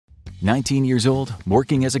19 years old,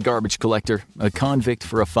 working as a garbage collector, a convict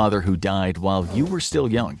for a father who died while you were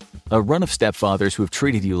still young, a run of stepfathers who have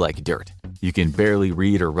treated you like dirt. You can barely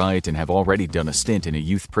read or write and have already done a stint in a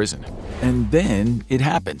youth prison. And then it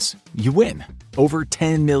happens. You win. Over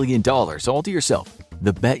 $10 million all to yourself.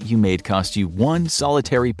 The bet you made cost you one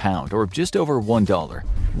solitary pound, or just over $1.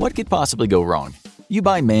 What could possibly go wrong? You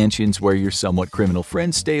buy mansions where your somewhat criminal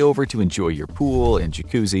friends stay over to enjoy your pool and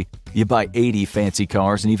jacuzzi. You buy 80 fancy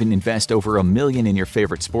cars and even invest over $1 million in your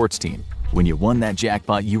favorite sports team. When you won that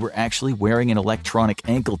jackpot, you were actually wearing an electronic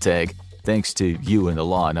ankle tag, thanks to you and the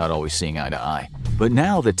law not always seeing eye to eye. But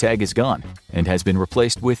now the tag is gone and has been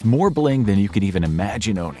replaced with more bling than you could even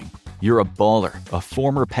imagine owning. You're a baller, a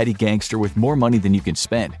former petty gangster with more money than you can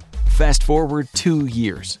spend. Fast forward 2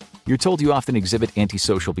 years. You're told you often exhibit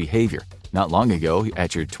antisocial behavior. Not long ago,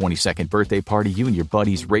 at your 22nd birthday party, you and your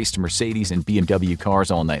buddies raced Mercedes and BMW cars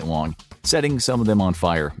all night long, setting some of them on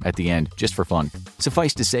fire at the end just for fun.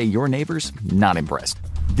 Suffice to say, your neighbors, not impressed.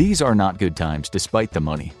 These are not good times despite the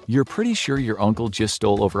money. You're pretty sure your uncle just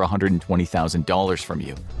stole over $120,000 from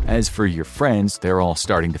you. As for your friends, they're all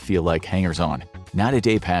starting to feel like hangers-on. Not a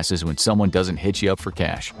day passes when someone doesn't hit you up for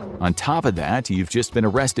cash. On top of that, you've just been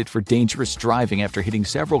arrested for dangerous driving after hitting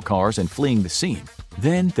several cars and fleeing the scene.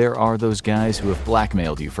 Then there are those guys who have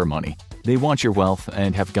blackmailed you for money. They want your wealth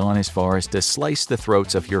and have gone as far as to slice the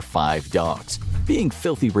throats of your 5 dogs. Being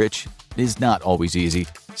filthy rich is not always easy.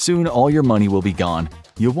 Soon all your money will be gone.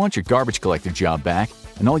 You'll want your garbage collector job back,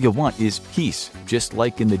 and all you want is peace, just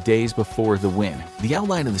like in the days before the win. The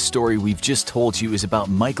outline of the story we've just told you is about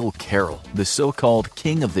Michael Carroll, the so-called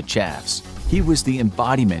king of the chaffs. He was the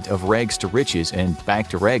embodiment of rags to riches and back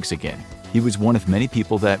to rags again. He was one of many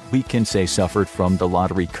people that we can say suffered from the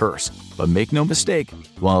lottery curse. But make no mistake,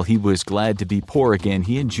 while he was glad to be poor again,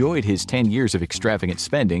 he enjoyed his 10 years of extravagant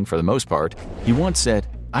spending for the most part. He once said,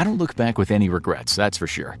 "I don't look back with any regrets, that's for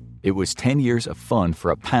sure. It was 10 years of fun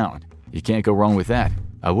for a pound. You can't go wrong with that.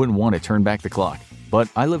 I wouldn't want to turn back the clock. But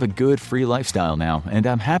I live a good, free lifestyle now, and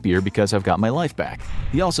I'm happier because I've got my life back."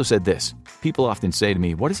 He also said this, "People often say to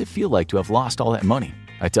me, what does it feel like to have lost all that money?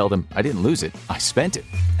 I tell them, I didn't lose it, I spent it."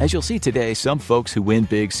 As you'll see today, some folks who win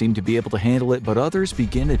big seem to be able to handle it, but others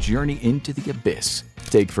begin a journey into the abyss.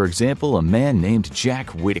 Take, for example, a man named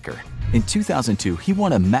Jack Whitaker. In 2002, he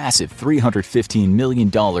won a massive $315 million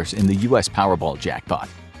in the U.S. Powerball jackpot.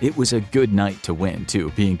 It was a good night to win,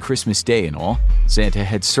 too, being Christmas Day and all. Santa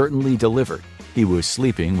had certainly delivered. He was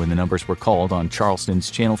sleeping when the numbers were called on Charleston's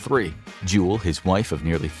Channel 3. Jewel, his wife of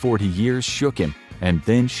nearly 40 years, shook him, and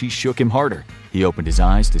then she shook him harder. He opened his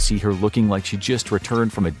eyes to see her looking like she just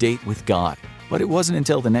returned from a date with God. But it wasn't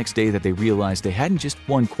until the next day that they realized they hadn't just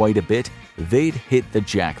won quite a bit, they'd hit the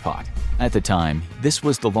jackpot. At the time, this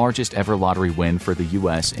was the largest ever lottery win for the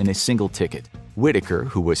U.S. in a single ticket. Whitaker,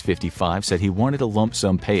 who was 55, said he wanted a lump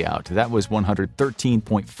sum payout that was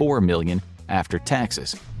 $113.4 million after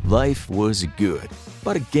taxes. Life was good.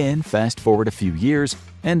 But again, fast forward a few years,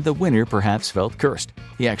 and the winner perhaps felt cursed.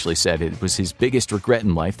 He actually said it was his biggest regret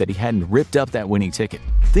in life that he hadn't ripped up that winning ticket.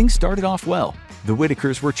 Things started off well. The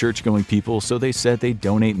Whitakers were church-going people, so they said they'd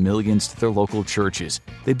donate millions to their local churches.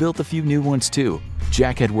 They built a few new ones too.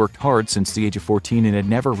 Jack had worked hard since the age of 14 and had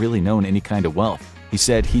never really known any kind of wealth. He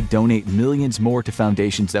said he'd donate millions more to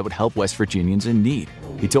foundations that would help West Virginians in need.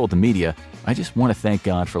 He told the media, "I just want to thank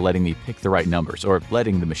God for letting me pick the right numbers, or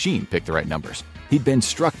letting the machine pick the right numbers." He'd been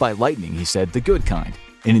struck by lightning, he said, the good kind.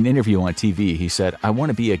 In an interview on TV, he said, "I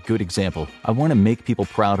want to be a good example. I want to make people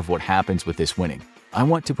proud of what happens with this winning. I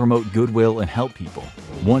want to promote goodwill and help people."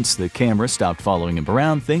 Once the camera stopped following him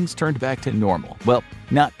around, things turned back to normal. Well,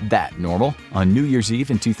 not that normal. On New Year's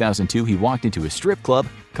Eve in 2002, he walked into a strip club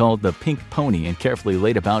called the Pink Pony and carefully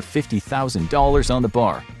laid about $50,000 on the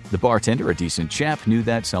bar. The bartender, a decent chap, knew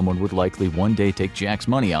that someone would likely one day take Jack's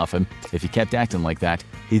money off him if he kept acting like that.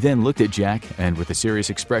 He then looked at Jack, and with a serious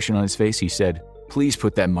expression on his face, he said, "Please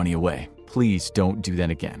put that money away. Please don't do that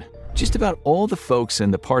again." Just about all the folks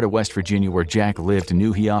in the part of West Virginia where Jack lived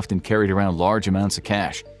knew he often carried around large amounts of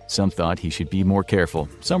cash. Some thought he should be more careful.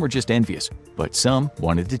 Some were just envious, but some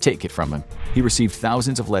wanted to take it from him. He received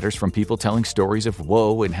thousands of letters from people telling stories of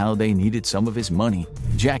woe and how they needed some of his money.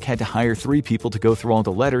 Jack had to hire 3 people to go through all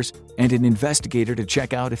the letters and an investigator to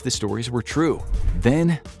check out if the stories were true.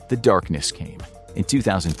 Then the darkness came. In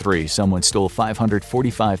 2003, someone stole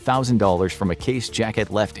 $545,000 from a case Jack had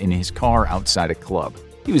left in his car outside a club.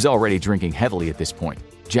 He was already drinking heavily at this point.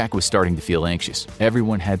 Jack was starting to feel anxious.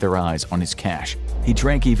 Everyone had their eyes on his cash. He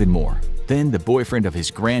drank even more. Then the boyfriend of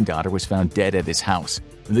his granddaughter was found dead at his house.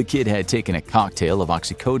 The kid had taken a cocktail of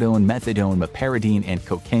oxycodone, methadone, meperidine, and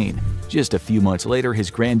cocaine. Just a few months later,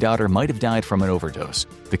 his granddaughter might have died from an overdose.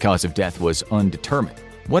 The cause of death was undetermined.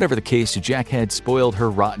 Whatever the case, Jack had spoiled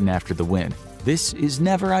her rotten after the win. This is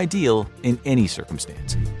never ideal in any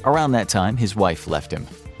circumstance. Around that time, his wife left him.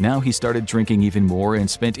 Now he started drinking even more and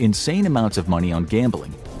spent insane amounts of money on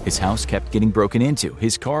gambling. His house kept getting broken into,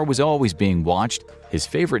 his car was always being watched, his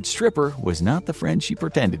favorite stripper was not the friend she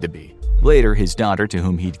pretended to be. Later, his daughter, to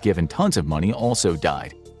whom he'd given tons of money, also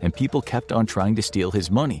died, and people kept on trying to steal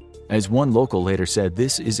his money. As one local later said,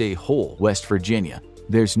 "This is a hole, West Virginia.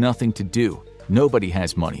 There's nothing to do. Nobody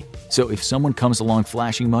has money. So if someone comes along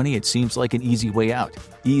flashing money, it seems like an easy way out.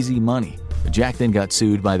 Easy money." Jack then got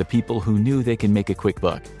sued by the people who knew they can make a quick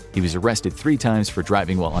buck. He was arrested 3 times for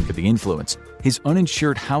driving while under the influence. His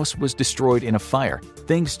uninsured house was destroyed in a fire.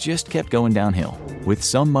 Things just kept going downhill. With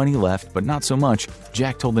some money left, but not so much,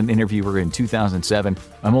 Jack told an interviewer in 2007,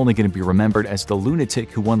 "I'm only going to be remembered as the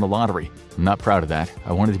lunatic who won the lottery. I'm not proud of that.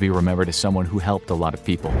 I wanted to be remembered as someone who helped a lot of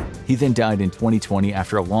people." He then died in 2020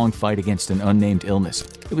 after a long fight against an unnamed illness.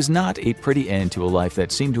 It was not a pretty end to a life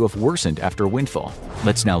that seemed to have worsened after a windfall.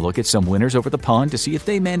 Let's now look at some winners over the pond to see if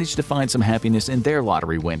they managed to find some happiness in their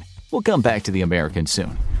lottery win. We'll come back to the Americans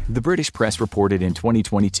soon. The British press reported in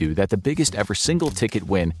 2022 that the biggest ever single-ticket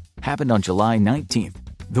win happened on July 19th.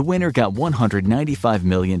 The winner got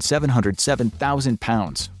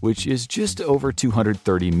 £195,707,000, which is just over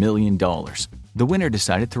 $230 million. The winner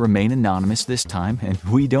decided to remain anonymous this time, and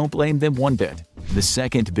we don't blame them one bit. The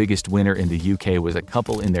second biggest winner in the UK was a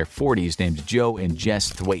couple in their 40s named Joe and Jess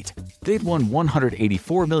Thwaite. They'd won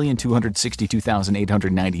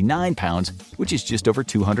 £184,262,899, which is just over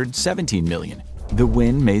 $217 million. The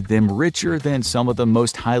win made them richer than some of the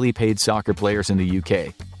most highly paid soccer players in the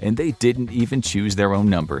UK, and they didn't even choose their own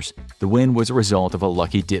numbers. The win was a result of a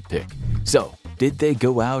lucky dip pick. So, did they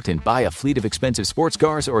go out and buy a fleet of expensive sports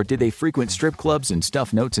cars, or did they frequent strip clubs and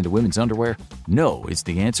stuff notes into women's underwear? No is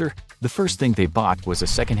the answer. The first thing they bought was a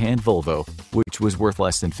second-hand Volvo, which was worth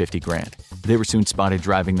less than $50,000. They were soon spotted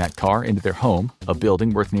driving that car into their home, a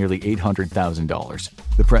building worth nearly $800,000.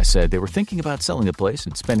 The press said they were thinking about selling the place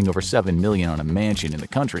and spending over $7 million on a mansion in the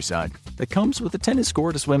countryside that comes with a tennis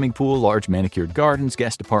court, a swimming pool, large manicured gardens,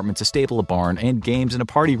 guest apartments, a stable, a barn, and games in a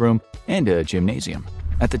party room, and a gymnasium.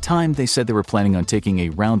 At the time, they said they were planning on taking a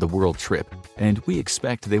round-the-world trip, and we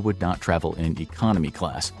expect they would not travel in economy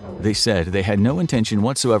class. They said they had no intention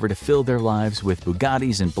whatsoever to fill their lives with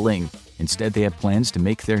Bugattis and bling. Instead, they had plans to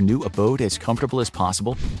make their new abode as comfortable as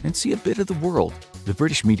possible and see a bit of the world. The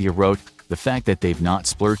British media wrote, "The fact that they've not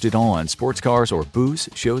splurged at all on sports cars or booze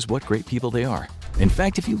shows what great people they are." In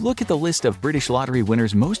fact, if you look at the list of British lottery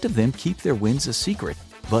winners, most of them keep their wins a secret.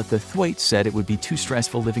 But the Thwaites said it would be too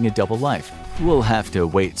stressful living a double life. We'll have to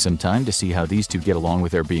wait some time to see how these two get along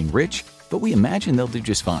with their being rich, but we imagine they'll do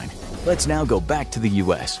just fine. Let's now go back to the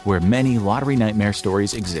US, where many lottery nightmare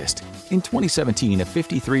stories exist. In 2017, a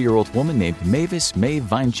 53-year-old woman named Mavis May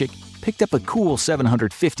Vinechik picked up a cool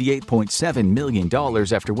 $758.7 million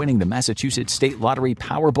after winning the Massachusetts State Lottery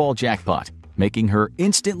Powerball jackpot, making her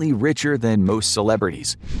instantly richer than most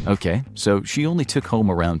celebrities. Okay, so she only took home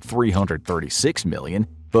around $336 million,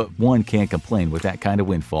 but one can't complain with that kind of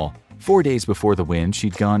windfall. 4 days before the win,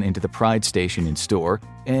 she'd gone into the Pride Station in store,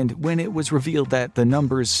 and when it was revealed that the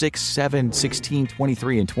numbers 6, 7, 16,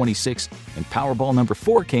 23, and 26 and Powerball number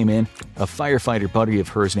 4 came in, a firefighter buddy of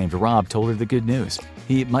hers named Rob told her the good news.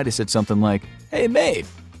 He might have said something like, "Hey, Maeve,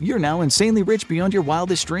 you're now insanely rich beyond your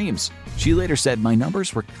wildest dreams." She later said, "My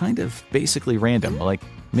numbers were kind of basically random, like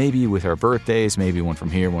maybe with her birthdays, maybe one from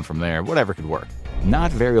here, one from there, whatever could work."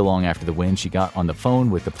 Not very long after the win, she got on the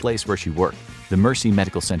phone with the place where she worked, the Mercy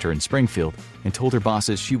Medical Center in Springfield, and told her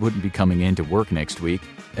bosses she wouldn't be coming in to work next week,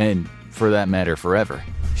 and for that matter, forever.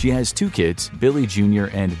 She has 2 kids, Billy Jr.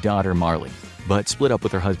 and daughter Marley, but split up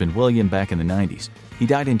with her husband William back in the 90s. He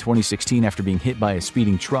died in 2016 after being hit by a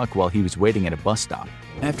speeding truck while he was waiting at a bus stop.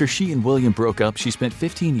 After she and William broke up, she spent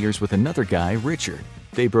 15 years with another guy, Richard.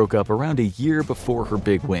 They broke up around a year before her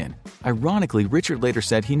big win. Ironically, Richard later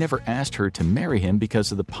said he never asked her to marry him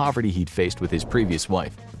because of the poverty he'd faced with his previous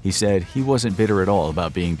wife. He said he wasn't bitter at all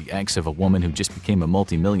about being the ex of a woman who just became a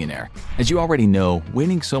multimillionaire. As you already know,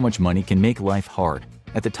 winning so much money can make life hard.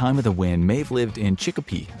 At the time of the win, Maeve lived in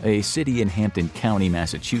Chicopee, a city in Hampton County,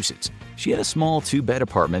 Massachusetts. She had a small 2-bed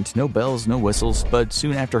apartment, no bells, no whistles, but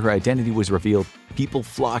soon after her identity was revealed, people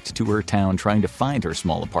flocked to her town trying to find her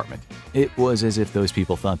small apartment. It was as if those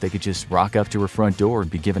people thought they could just rock up to her front door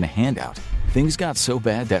and be given a handout. Things got so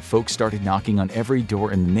bad that folks started knocking on every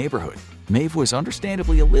door in the neighborhood. Maeve was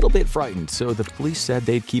understandably a little bit frightened, so the police said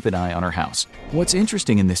they'd keep an eye on her house. What's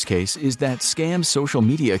interesting in this case is that scam social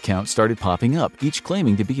media accounts started popping up, each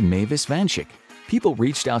claiming to be Mavis Vinechik. People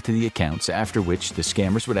reached out to the accounts, after which the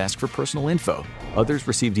scammers would ask for personal info. Others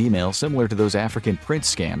received emails similar to those African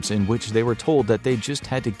prince scams in which they were told that they just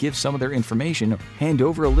had to give some of their information or hand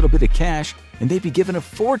over a little bit of cash and they'd be given a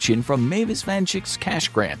fortune from Mavis Van Chick's cash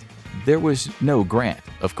grant. There was no grant,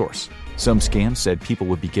 of course. Some scams said people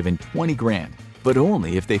would be given 20 grand, but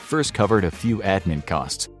only if they first covered a few admin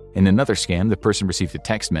costs. In another scam, the person received a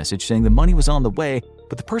text message saying the money was on the way,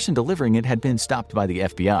 but the person delivering it had been stopped by the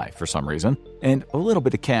FBI for some reason, and a little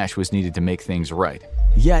bit of cash was needed to make things right.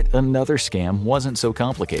 Yet another scam wasn't so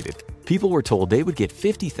complicated. People were told they would get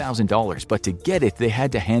 $50,000, but to get it, they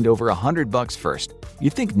had to hand over $100 first.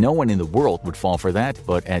 You'd think no one in the world would fall for that,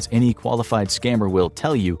 but as any qualified scammer will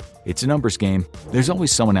tell you, it's a numbers game. There's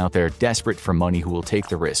always someone out there desperate for money who will take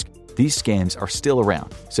the risk. These scams are still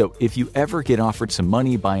around, so if you ever get offered some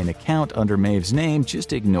money by an account under Maeve's name,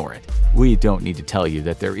 just ignore it. We don't need to tell you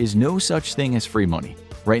that there is no such thing as free money.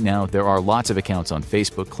 Right now, there are lots of accounts on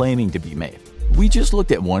Facebook claiming to be Maeve. We just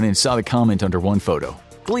looked at one and saw the comment under one photo.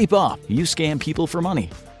 Bleep off, you scam people for money.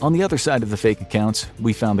 On the other side of the fake accounts,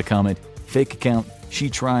 we found the comment, fake account, she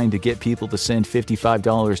trying to get people to send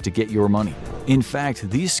 $55 to get your money. In fact,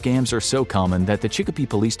 these scams are so common that the Chicopee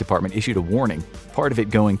Police Department issued a warning, part of it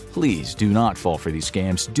going, please do not fall for these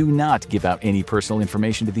scams, do not give out any personal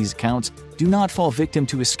information to these accounts, do not fall victim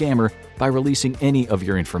to a scammer by releasing any of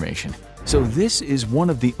your information. So this is one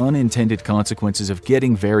of the unintended consequences of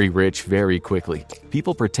getting very rich very quickly.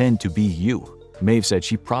 People pretend to be you. Maeve said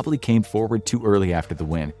she probably came forward too early after the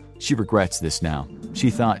win. She regrets this now.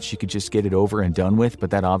 She thought she could just get it over and done with,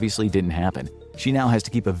 but that obviously didn't happen. She now has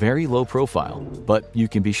to keep a very low profile, but you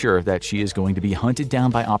can be sure that she is going to be hunted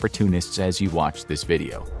down by opportunists as you watch this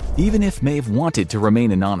video. Even if Maeve wanted to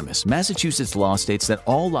remain anonymous, Massachusetts law states that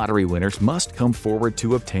all lottery winners must come forward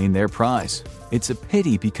to obtain their prize. It's a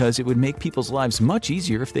pity because it would make people's lives much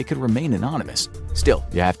easier if they could remain anonymous. Still,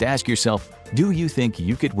 you have to ask yourself, do you think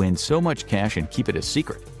you could win so much cash and keep it a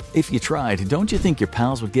secret? If you tried, don't you think your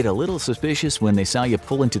pals would get a little suspicious when they saw you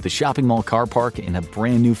pull into the shopping mall car park in a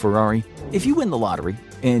brand new Ferrari? If you win the lottery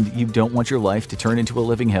and you don't want your life to turn into a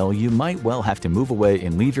living hell, you might well have to move away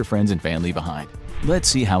and leave your friends and family behind. Let's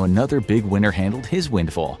see how another big winner handled his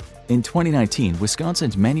windfall. In 2019,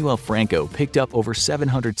 Wisconsin's Manuel Franco picked up over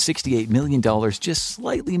 $768 million, just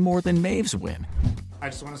slightly more than Maeve's win. I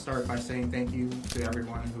just want to start by saying thank you to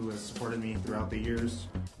everyone who has supported me throughout the years.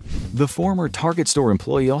 The former Target store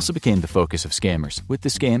employee also became the focus of scammers, with the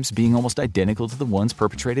scams being almost identical to the ones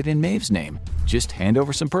perpetrated in Maeve's name. Just hand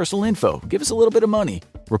over some personal info, give us a little bit of money.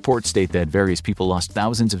 Reports state that various people lost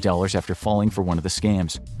thousands of dollars after falling for one of the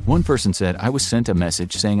scams. One person said, I was sent a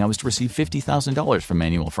message saying I was to receive $50,000 from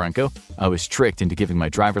Manuel Franco. I was tricked into giving my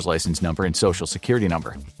driver's license number and social security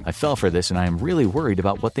number. I fell for this and I am really worried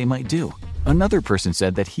about what they might do. Another person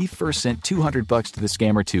said that he first sent $200 to the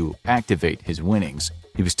scammer to activate his winnings.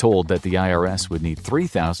 He was told that the IRS would need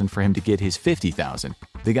 $3,000 for him to get his $50,000.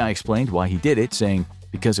 The guy explained why he did it, saying,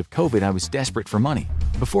 because of COVID, I was desperate for money.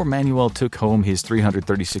 Before Manuel took home his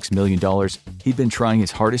 $336 million, he'd been trying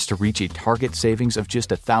his hardest to reach a target savings of just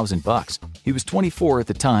 $1,000. He was 24 at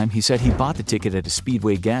the time. He said he bought the ticket at a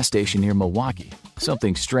Speedway gas station near Milwaukee.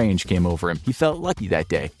 Something strange came over him. He felt lucky that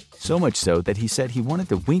day, so much so that he said he wanted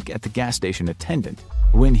to wink at the gas station attendant.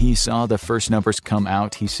 When he saw the first numbers come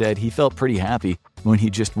out, he said he felt pretty happy when he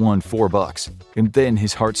just won $4. And then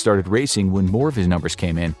his heart started racing when more of his numbers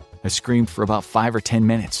came in. I screamed for about 5 or 10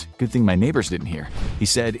 minutes. Good thing my neighbors didn't hear. He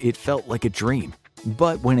said it felt like a dream.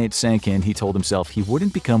 But when it sank in, he told himself he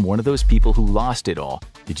wouldn't become one of those people who lost it all.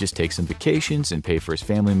 He'd just take some vacations and pay for his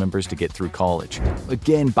family members to get through college.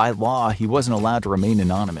 Again, by law, he wasn't allowed to remain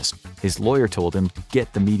anonymous. His lawyer told him to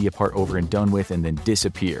get the media part over and done with and then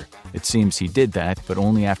disappear. It seems he did that, but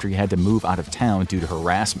only after he had to move out of town due to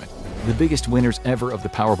harassment. The biggest winners ever of the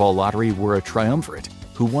Powerball lottery were a triumvirate,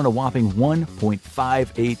 who won a whopping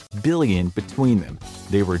 $1.58 billion between them.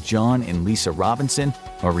 They were John and Lisa Robinson,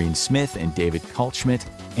 Maureen Smith and David Kaltschmidt,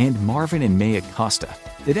 and Marvin and May Acosta.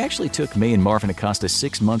 It actually took May and Marvin Acosta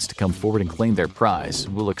 6 months to come forward and claim their prize.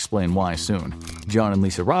 We'll explain why soon. John and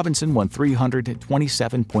Lisa Robinson won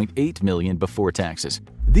 $327.8 million before taxes.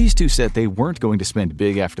 These two said they weren't going to spend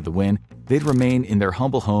big after the win. They'd remain in their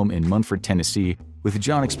humble home in Munford, Tennessee, with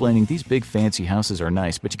John explaining these big fancy houses are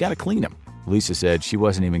nice, but you gotta clean them. Lisa said she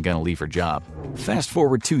wasn't even going to leave her job. Fast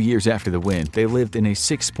forward 2 years after the win, they lived in a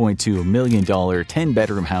 $6.2 million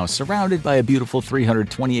 10-bedroom house surrounded by a beautiful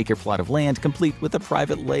 320-acre plot of land complete with a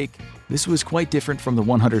private lake. This was quite different from the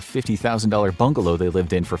 $150,000 bungalow they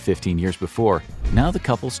lived in for 15 years before. Now the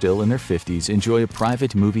couple, still in their 50s, enjoy a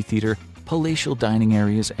private movie theater, palatial dining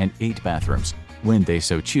areas, and 8 bathrooms. When they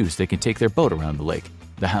so choose, they can take their boat around the lake.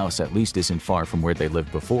 The house at least isn't far from where they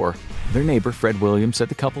lived before. Their neighbor, Fred Williams, said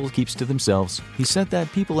the couple keeps to themselves. He said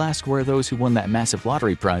that people ask where those who won that massive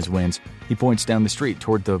lottery prize wins. He points down the street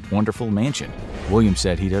toward the wonderful mansion. Williams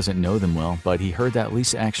said he doesn't know them well, but he heard that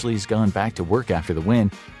Lisa actually has gone back to work after the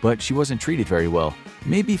win, but she wasn't treated very well.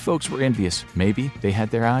 Maybe folks were envious. Maybe they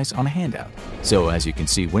had their eyes on a handout. So as you can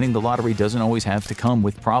see, winning the lottery doesn't always have to come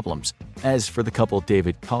with problems. As for the couple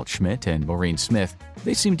David Kaltschmidt and Maureen Smith,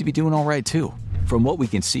 they seem to be doing all right too. From what we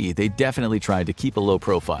can see, they definitely tried to keep a low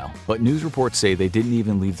profile, but news reports say they didn't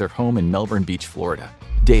even leave their home in Melbourne Beach, Florida.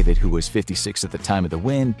 David, who was 56 at the time of the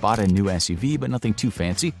win, bought a new SUV but nothing too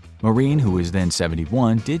fancy. Maureen, who was then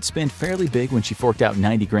 71, did spend fairly big when she forked out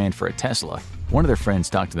 $90,000 for a Tesla. One of their friends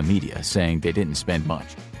talked to the media, saying they didn't spend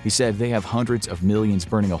much. He said they have hundreds of millions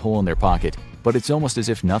burning a hole in their pocket, but it's almost as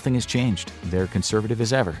if nothing has changed. They're conservative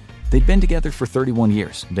as ever. They'd been together for 31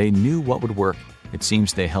 years. They knew what would work. It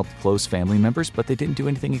seems they helped close family members, but they didn't do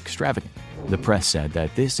anything extravagant. The press said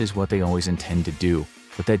that this is what they always intend to do,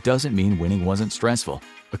 but that doesn't mean winning wasn't stressful.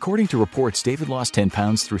 According to reports, David lost 10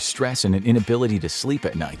 pounds through stress and an inability to sleep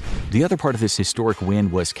at night. The other part of this historic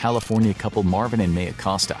win was California couple Marvin and May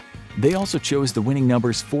Acosta. They also chose the winning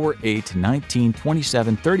numbers 4, 8, 19,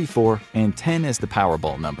 27, 34, and 10 as the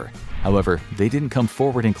Powerball number. However, they didn't come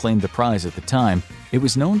forward and claim the prize at the time. It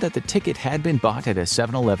was known that the ticket had been bought at a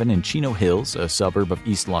 7-Eleven in Chino Hills, a suburb of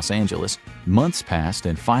East Los Angeles. Months passed,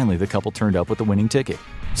 and finally the couple turned up with the winning ticket.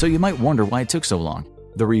 So you might wonder why it took so long.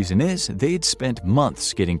 The reason is they'd spent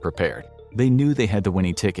months getting prepared. They knew they had the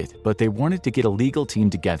winning ticket, but they wanted to get a legal team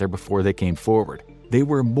together before they came forward. They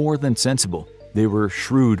were more than sensible. They were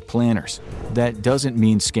shrewd planners. That doesn't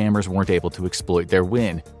mean scammers weren't able to exploit their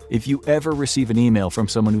win. If you ever receive an email from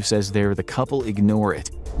someone who says they're the couple, ignore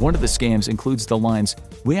it. One of the scams includes the lines,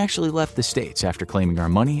 "We actually left the States after claiming our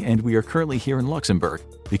money, and we are currently here in Luxembourg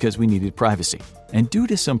because we needed privacy." And due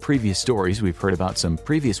to some previous stories we've heard about some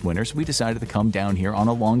previous winners, we decided to come down here on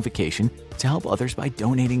a long vacation to help others by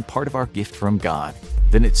donating part of our gift from God.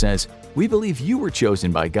 Then it says, "We believe you were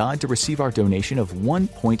chosen by God to receive our donation of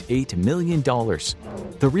 $1.8 million.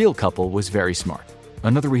 The real couple was very smart.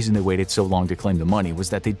 Another reason they waited so long to claim the money was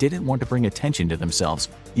that they didn't want to bring attention to themselves.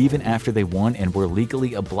 Even after they won and were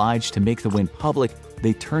legally obliged to make the win public,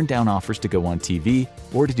 they turned down offers to go on TV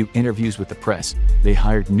or to do interviews with the press. They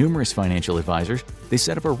hired numerous financial advisors. They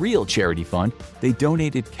set up a real charity fund. They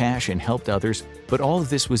donated cash and helped others. But all of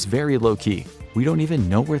this was very low-key. We don't even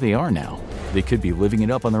know where they are now. They could be living it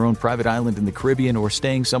up on their own private island in the Caribbean or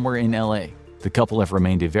staying somewhere in LA. The couple have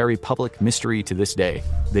remained a very public mystery to this day.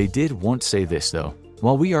 They did once say this, though.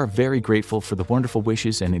 While we are very grateful for the wonderful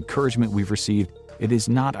wishes and encouragement we've received, it is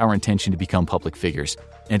not our intention to become public figures,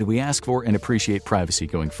 and we ask for and appreciate privacy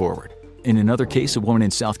going forward." In another case, a woman in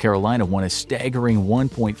South Carolina won a staggering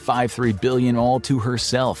 $1.53 billion all to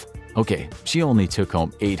herself. Okay, she only took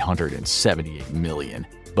home $878 million,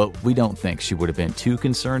 but we don't think she would have been too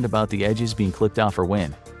concerned about the edges being clipped off her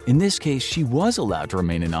win. In this case, she was allowed to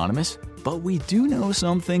remain anonymous, but we do know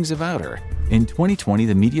some things about her. In 2020,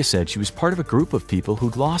 the media said she was part of a group of people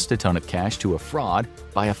who'd lost a ton of cash to a fraud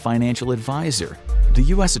by a financial advisor. The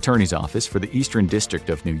U.S. Attorney's Office for the Eastern District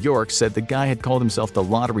of New York said the guy had called himself the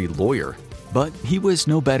lottery lawyer, but he was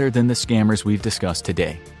no better than the scammers we've discussed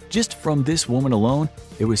today. Just from this woman alone,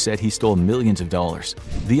 it was said he stole millions of dollars.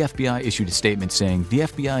 The FBI issued a statement saying the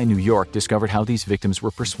FBI in New York discovered how these victims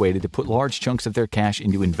were persuaded to put large chunks of their cash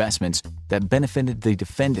into investments that benefited the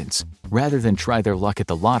defendants. Rather than try their luck at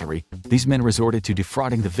the lottery, these men resorted to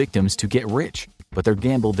defrauding the victims to get rich. But their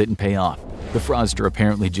gamble didn't pay off. The fraudster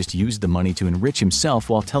apparently just used the money to enrich himself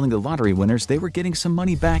while telling the lottery winners they were getting some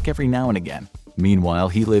money back every now and again. Meanwhile,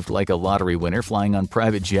 he lived like a lottery winner, flying on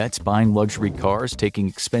private jets, buying luxury cars, taking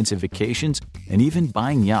expensive vacations, and even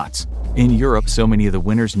buying yachts. In Europe, so many of the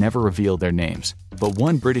winners never revealed their names, but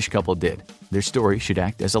one British couple did. Their story should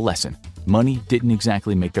act as a lesson. Money didn't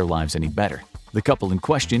exactly make their lives any better. The couple in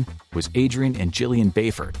question was Adrian and Gillian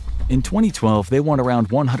Bayford. In 2012, they won around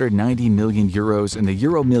 190 million euros in the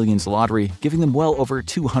Euro Millions lottery, giving them well over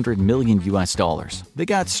 $200 million US. They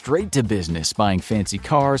got straight to business, buying fancy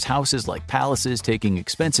cars, houses like palaces, taking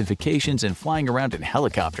expensive vacations, and flying around in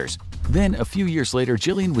helicopters. Then, a few years later,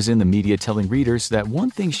 Gillian was in the media telling readers that one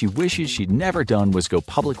thing she wishes she'd never done was go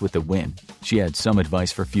public with the win. She had some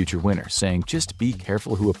advice for future winners, saying just be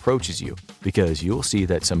careful who approaches you, because you'll see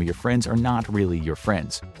that some of your friends are not really your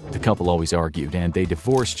friends. The couple always argued, and they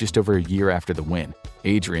divorced just over a year after the win.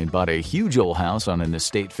 Adrian bought a huge old house on an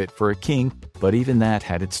estate fit for a king, but even that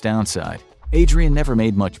had its downside. Adrian never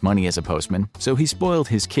made much money as a postman, so he spoiled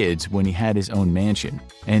his kids when he had his own mansion,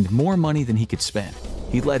 and more money than he could spend.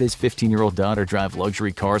 He let his 15-year-old daughter drive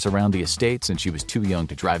luxury cars around the estate since she was too young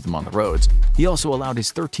to drive them on the roads. He also allowed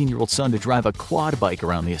his 13-year-old son to drive a quad bike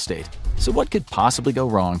around the estate. So what could possibly go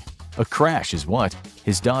wrong? A crash is what.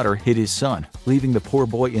 His daughter hit his son, leaving the poor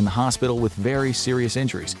boy in the hospital with very serious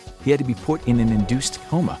injuries. He had to be put in an induced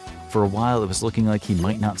coma. For a while, it was looking like he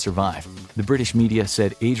might not survive. The British media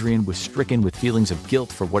said Adrian was stricken with feelings of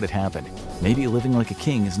guilt for what had happened. Maybe living like a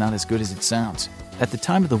king is not as good as it sounds. At the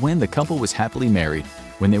time of the win, the couple was happily married.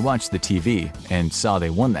 When they watched the TV and saw they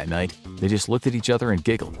won that night, they just looked at each other and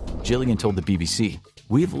giggled. Jillian told the BBC,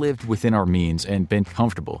 "We've lived within our means and been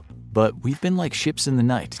comfortable, but we've been like ships in the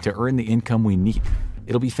night to earn the income we need.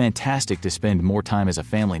 It'll be fantastic to spend more time as a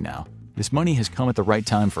family now. This money has come at the right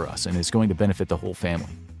time for us and is going to benefit the whole family."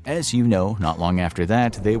 As you know, not long after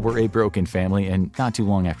that, they were a broken family, and not too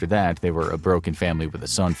long after that, they were a broken family with a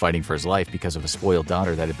son fighting for his life because of a spoiled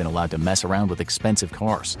daughter that had been allowed to mess around with expensive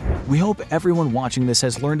cars. We hope everyone watching this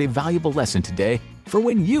has learned a valuable lesson today for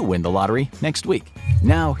when you win the lottery next week.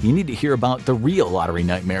 Now, you need to hear about the real lottery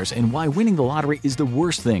nightmares and why winning the lottery is the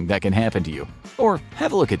worst thing that can happen to you. Or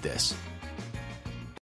have a look at this.